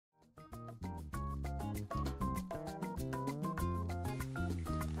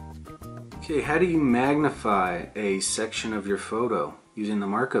Okay, how do you magnify a section of your photo using the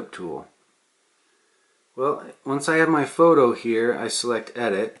markup tool? Well, once I have my photo here, I select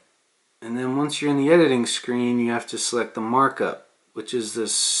edit, and then once you're in the editing screen, you have to select the markup, which is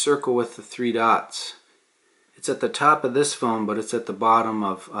this circle with the 3 dots. It's at the top of this phone, but it's at the bottom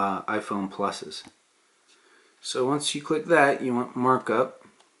of iPhone Pluses. So once you click that, you want markup,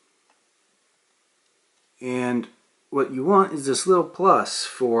 and what you want is this little plus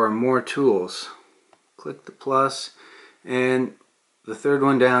for more tools. Click the plus, and the third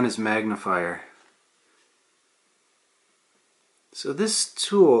one down is magnifier. So this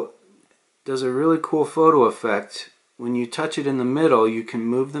tool does a really cool photo effect. When you touch it in the middle, you can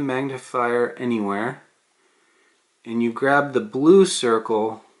move the magnifier anywhere, and you grab the blue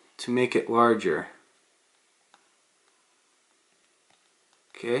circle to make it larger.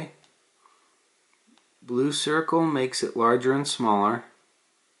 Okay? Blue circle makes it larger and smaller,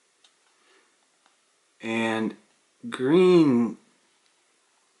 and green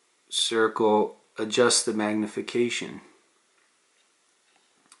circle adjusts the magnification.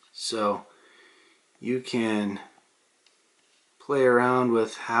 So you can play around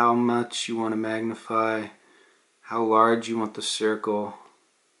with how much you want to magnify, how large you want the circle.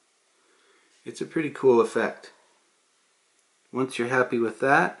 It's a pretty cool effect. Once you're happy with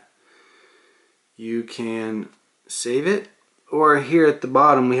that, you can save it, or here at the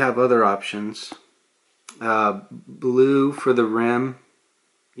bottom we have other options. Blue for the rim,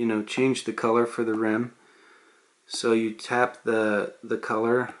 change the color for the rim. So you tap the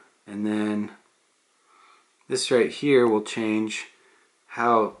color, and then this right here will change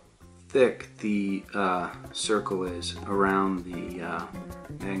how thick the circle is around the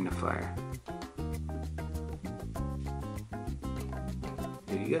magnifier.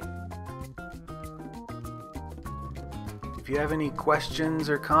 There you go. If you have any questions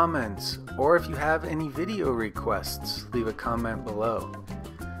or comments, or if you have any video requests, leave a comment below.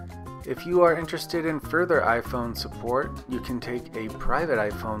 If you are interested in further iPhone support, you can take a private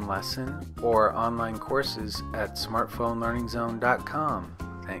iPhone lesson or online courses at smartphonelearningzone.com.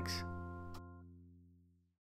 Thanks.